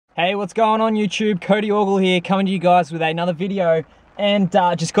Hey, what's going on YouTube? Codeyorgill here, coming to you guys with another video. And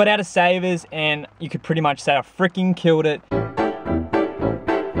just got out of Savers and you could pretty much say I freaking killed it.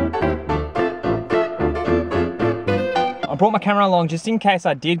 I brought my camera along just in case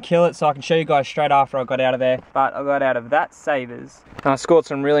I did kill it so I can show you guys straight after I got out of there. But I got out of that Savers and I scored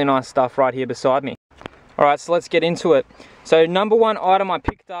some really nice stuff right here beside me. Alright, so let's get into it. So number one item I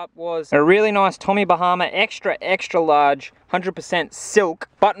picked up was a really nice Tommy Bahama extra large 100% silk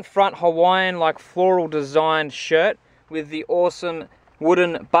button front Hawaiian like floral designed shirt with the awesome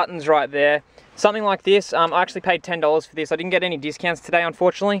wooden buttons right there. Something like this, I actually paid $10 for this. I didn't get any discounts today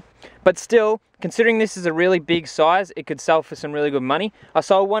unfortunately, but still, considering this is a really big size, it could sell for some really good money. I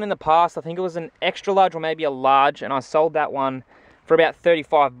sold one in the past, I think it was an extra large or maybe a large, and I sold that one for about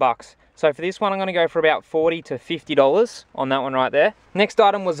 35 bucks. So for this one, I'm going to go for about $40 to $50 on that one right there. Next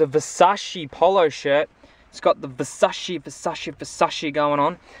item was a Versace polo shirt. It's got the Versace going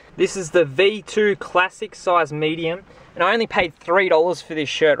on. This is the V2 classic size medium, and I only paid $3 for this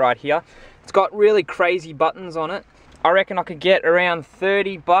shirt right here. It's got really crazy buttons on it. I reckon I could get around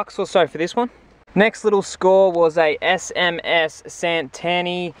 30 bucks or so for this one. Next little score was a SMS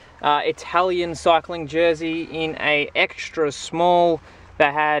Santani Italian cycling jersey in a extra small.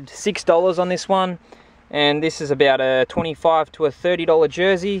 They had $6 on this one, and this is about a $25 to a $30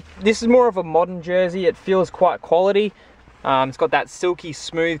 jersey. This is more of a modern jersey. It feels quite quality. It's got that silky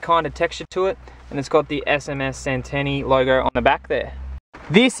smooth kind of texture to it, and it's got the SMS Santani logo on the back there.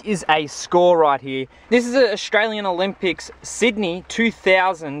 This is a score right here. This is an Australian Olympics Sydney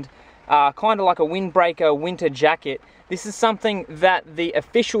 2000, kind of like a windbreaker winter jacket. This is something that the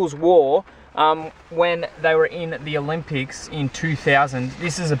officials wore when they were in the Olympics in 2000.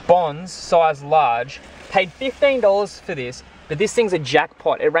 This is a Bonds size large. Paid $15 for this, but this thing's a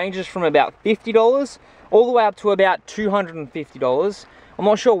jackpot. It ranges from about $50 all the way up to about $250. I'm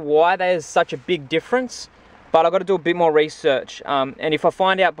not sure why there's such a big difference, but I've got to do a bit more research. And if I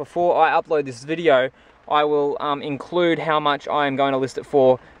find out before I upload this video, I will include how much I am going to list it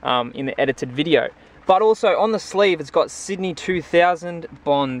for in the edited video. But also on the sleeve, it's got Sydney 2000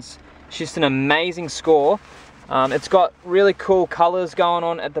 Bonds. It's just an amazing score. It's got really cool colors going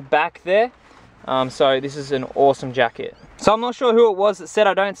on at the back there. So this is an awesome jacket. So I'm not sure who it was that said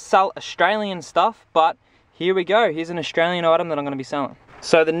I don't sell Australian stuff, but here we go. Here's an Australian item that I'm going to be selling.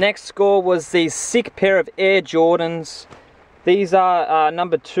 So the next score was these sick pair of Air Jordans. These are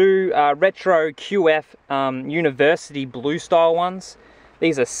number 2 retro QF university blue style ones.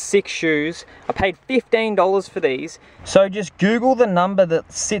 These are sick shoes. I paid $15 for these. So just Google the number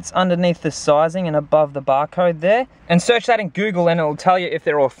that sits underneath the sizing and above the barcode there, and search that in Google and it'll tell you if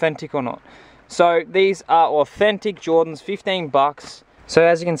they're authentic or not. So these are authentic Jordans, 15 bucks. So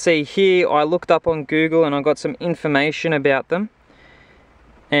as you can see here, I looked up on Google and I got some information about them.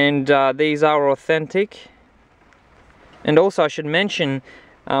 And these are authentic. And also I should mention,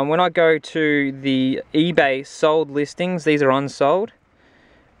 when I go to the eBay sold listings, these are unsold.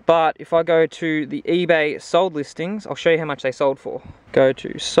 But if I go to the eBay sold listings, I'll show you how much they sold for. Go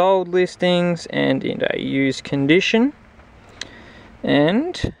to sold listings and in a used condition.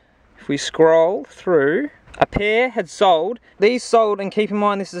 And if we scroll through, a pair had sold. These sold, and keep in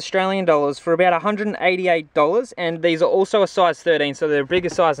mind this is Australian dollars, for about $188. And these are also a size 13, so they're a bigger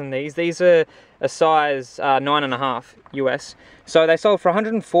size than these. These are a size 9.5 US. So they sold for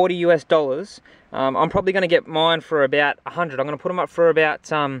 $140 US. I'm probably going to get mine for about 100. I'm going to put them up for about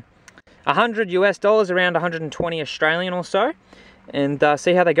 100 US dollars, around 120 Australian or so, and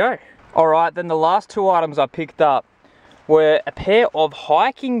see how they go. Alright, then the last two items I picked up were a pair of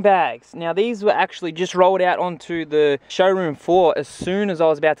hiking bags. Now these were actually just rolled out onto the showroom floor as soon as I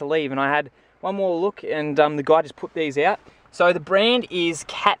was about to leave, and I had one more look and the guy just put these out. So the brand is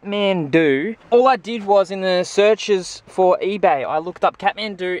Kathmandu. All I did was in the searches for eBay, I looked up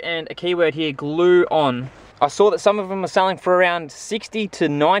Kathmandu and a keyword here, glue on. I saw that some of them are selling for around $60 to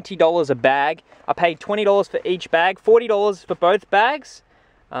 $90 a bag. I paid $20 for each bag, $40 for both bags,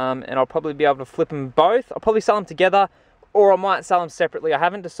 and I'll probably be able to flip them both. I'll probably sell them together, or I might sell them separately. I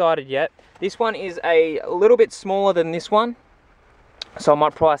haven't decided yet. This one is a little bit smaller than this one, so I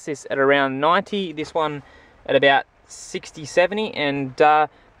might price this at around 90, this one at about 60, 70, and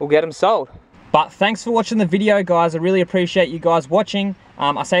we'll get them sold. But thanks for watching the video, guys. I really appreciate you guys watching.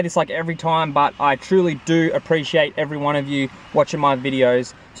 I say this like every time, but I truly do appreciate every one of you watching my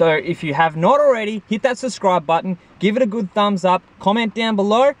videos. So if you have not already, hit that subscribe button, give it a good thumbs up, comment down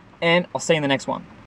below, and I'll see you in the next one.